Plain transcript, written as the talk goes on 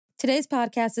Today's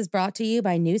podcast is brought to you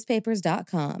by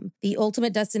newspapers.com, the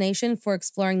ultimate destination for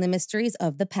exploring the mysteries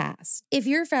of the past. If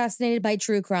you're fascinated by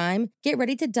true crime, get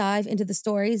ready to dive into the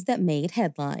stories that made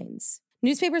headlines.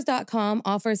 Newspapers.com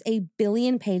offers 1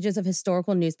 billion pages of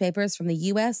historical newspapers from the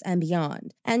U.S. and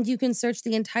beyond, and you can search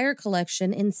the entire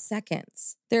collection in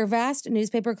seconds. Their vast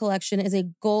newspaper collection is a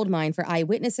goldmine for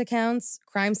eyewitness accounts,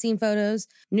 crime scene photos,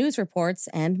 news reports,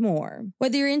 and more.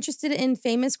 Whether you're interested in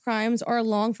famous crimes or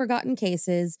long-forgotten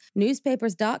cases,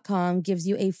 Newspapers.com gives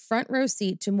you a front row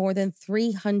seat to more than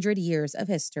 300 years of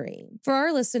history. For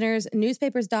our listeners,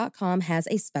 Newspapers.com has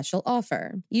a special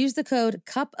offer. Use the code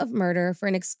CUPOFMURDER for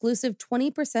an exclusive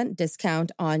 20%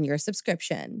 discount on your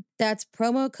subscription. That's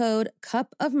promo code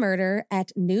CUPOFMURDER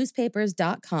at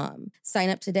Newspapers.com. Sign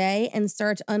up today and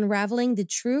start unraveling the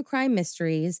true crime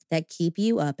mysteries that keep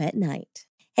you up at night.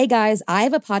 Hey guys, I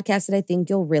have a podcast that I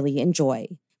think you'll really enjoy.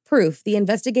 Proof, the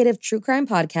investigative true crime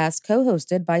podcast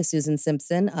co-hosted by Susan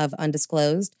Simpson of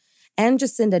Undisclosed and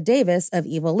Jacinda Davis of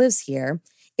Evil Lives Here,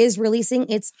 is releasing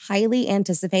its highly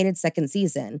anticipated second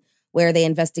season, where they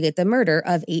investigate the murder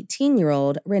of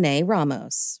 18-year-old Renee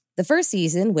Ramos. The first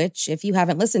season, which if you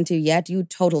haven't listened to yet, you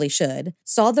totally should,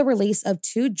 saw the release of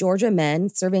 2 Georgia men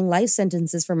serving life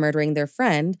sentences for murdering their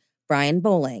friend, Brian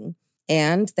Bowling.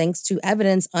 And thanks to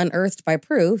evidence unearthed by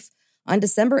Proof, on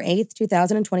December 8th,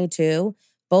 2022,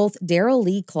 both Daryl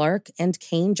Lee Clark and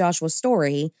Kane Joshua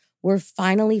Story were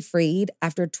finally freed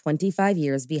after 25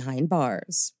 years behind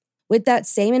bars. With that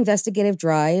same investigative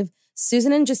drive,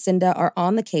 Susan and Jacinda are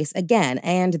on the case again,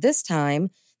 and this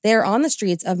time, they are on the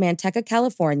streets of Manteca,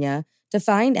 California, to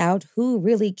find out who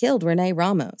really killed Renee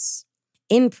Ramos.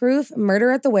 In Proof,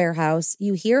 Murder at the Warehouse,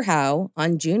 you hear how,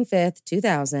 on June 5th,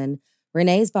 2000,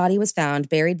 Renee's body was found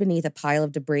buried beneath a pile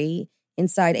of debris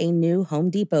inside a new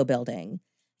Home Depot building,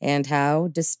 and how,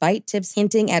 despite tips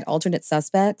hinting at alternate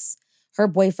suspects, her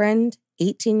boyfriend,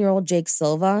 18-year-old Jake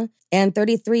Silva, and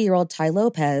 33-year-old Ty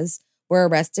Lopez were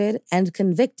arrested and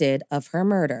convicted of her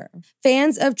murder.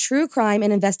 Fans of true crime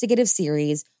and investigative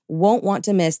series won't want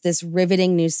to miss this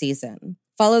riveting new season.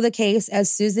 Follow the case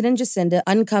as Susan and Jacinda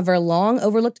uncover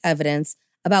long-overlooked evidence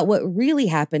about what really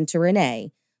happened to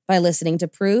Renee by listening to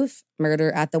Proof, Murder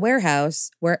at the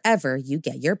Warehouse, wherever you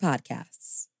get your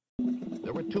podcasts.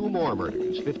 There were 2 more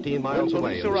murders 15 miles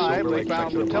away. When police arrived, they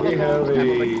found the telephones and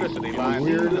electricity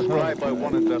lines described by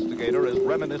one investigator as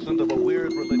reminiscent of a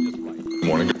weird religious rite.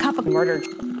 Cup of murder.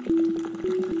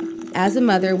 As a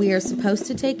mother, we are supposed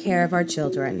to take care of our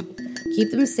children, keep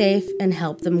them safe, and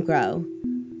help them grow.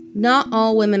 Not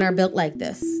all women are built like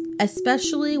this,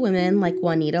 especially women like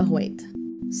Juanita Hoyt.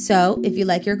 So, if you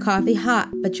like your coffee hot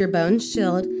but your bones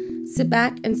chilled, sit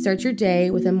back and start your day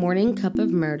with a morning cup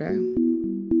of murder.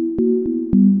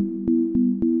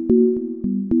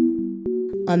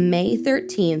 On May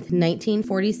 13th,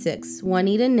 1946,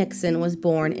 Juanita Nixon was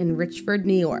born in Richford,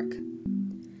 New York.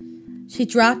 She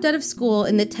dropped out of school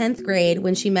in the 10th grade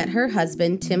when she met her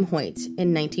husband, Tim Hoyt,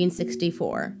 in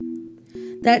 1964.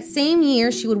 That same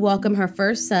year, she would welcome her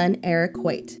first son, Eric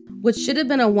Hoyt, which should have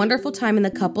been a wonderful time in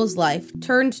the couple's life,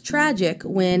 turned tragic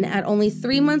when, at only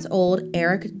 3 months old,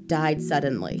 Eric died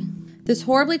suddenly. This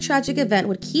horribly tragic event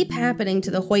would keep happening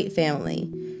to the Hoyt family.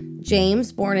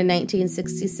 James, born in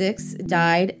 1966,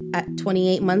 died at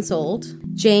 28 months old.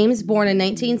 James, born in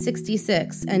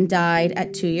 1966 and died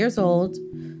at 2 years old.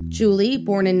 Julie,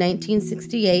 born in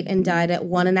 1968 and died at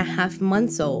 1.5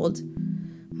 months old.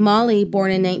 Molly,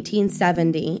 born in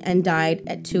 1970 and died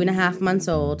at 2.5 months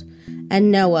old.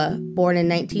 And Noah, born in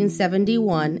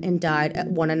 1971 and died at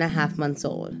 1.5 months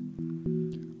old.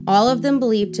 All of them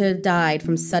believed to have died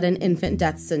from sudden infant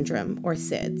death syndrome, or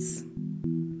SIDS.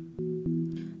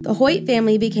 The Hoyt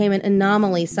family became an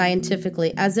anomaly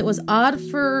scientifically, as it was odd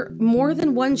for more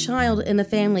than one child in the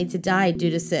family to die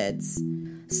due to SIDS.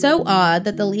 So odd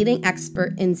that the leading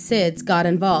expert in SIDS got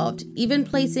involved, even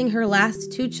placing her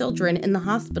last 2 children in the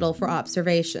hospital for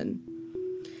observation.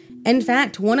 In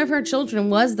fact, one of her children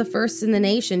was the first in the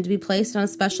nation to be placed on a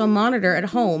special monitor at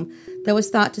home that was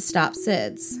thought to stop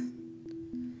SIDS.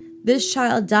 This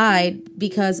child died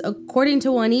because, according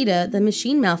to Juanita, the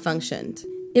machine malfunctioned.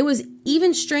 It was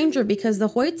even stranger because the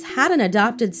Hoyts had an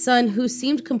adopted son who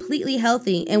seemed completely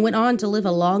healthy and went on to live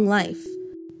a long life.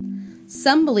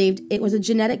 Some believed it was a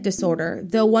genetic disorder,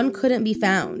 though one couldn't be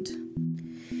found.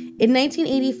 In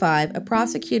 1985, a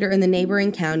prosecutor in the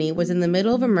neighboring county was in the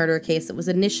middle of a murder case that was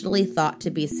initially thought to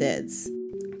be SIDS.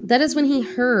 That is when he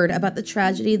heard about the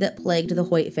tragedy that plagued the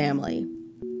Hoyt family.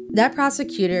 That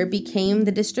prosecutor became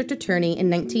the district attorney in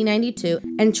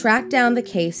 1992 and tracked down the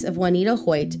case of Juanita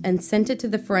Hoyt and sent it to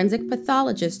the forensic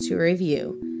pathologist to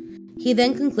review. He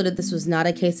then concluded this was not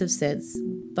a case of SIDS,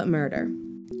 but murder.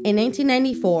 In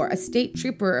 1994, a state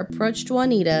trooper approached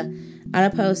Juanita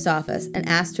at a post office and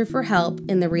asked her for help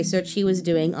in the research he was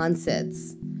doing on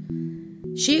SIDS.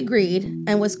 She agreed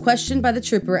and was questioned by the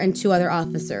trooper and 2 other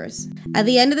officers. At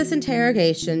the end of this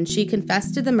interrogation, she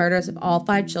confessed to the murders of all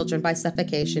 5 children by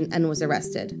suffocation and was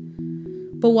arrested.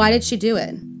 But why did she do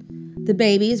it? The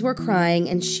babies were crying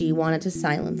and she wanted to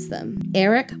silence them.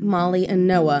 Eric, Molly, and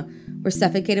Noah were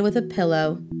suffocated with a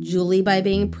pillow, Julie by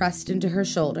being pressed into her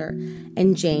shoulder,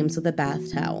 and James with a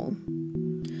bath towel.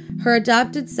 Her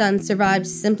adopted son survived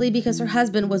simply because her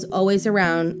husband was always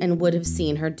around and would have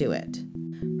seen her do it.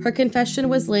 Her confession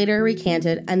was later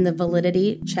recanted and the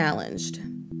validity challenged.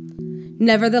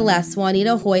 Nevertheless,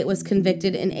 Juanita Hoyt was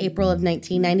convicted in April of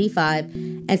 1995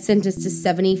 and sentenced to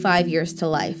 75 years to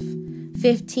life,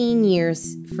 15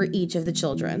 years for each of the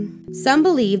children. Some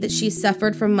believe that she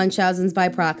suffered from Munchausen's by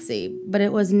proxy, but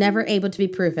it was never able to be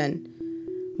proven.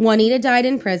 Juanita died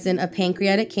in prison of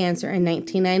pancreatic cancer in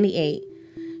 1998.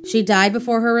 She died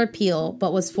before her repeal,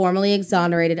 but was formally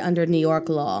exonerated under New York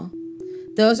law.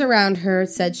 Those around her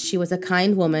said she was a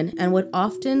kind woman and would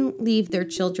often leave their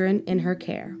children in her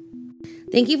care.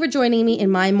 Thank you for joining me in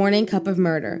my morning cup of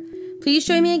murder. Please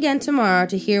join me again tomorrow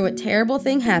to hear what terrible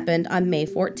thing happened on May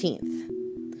 14th.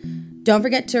 Don't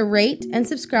forget to rate and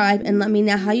subscribe and let me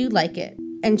know how you like it,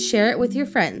 and share it with your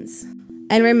friends.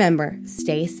 And remember,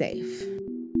 stay safe.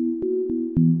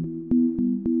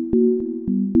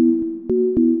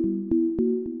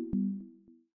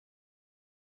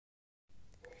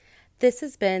 This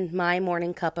has been My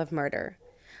Morning Cup of Murder.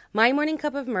 My Morning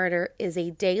Cup of Murder is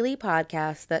a daily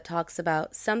podcast that talks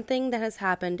about something that has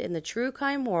happened in the true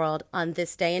crime world on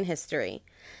this day in history.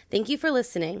 Thank you for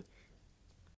listening.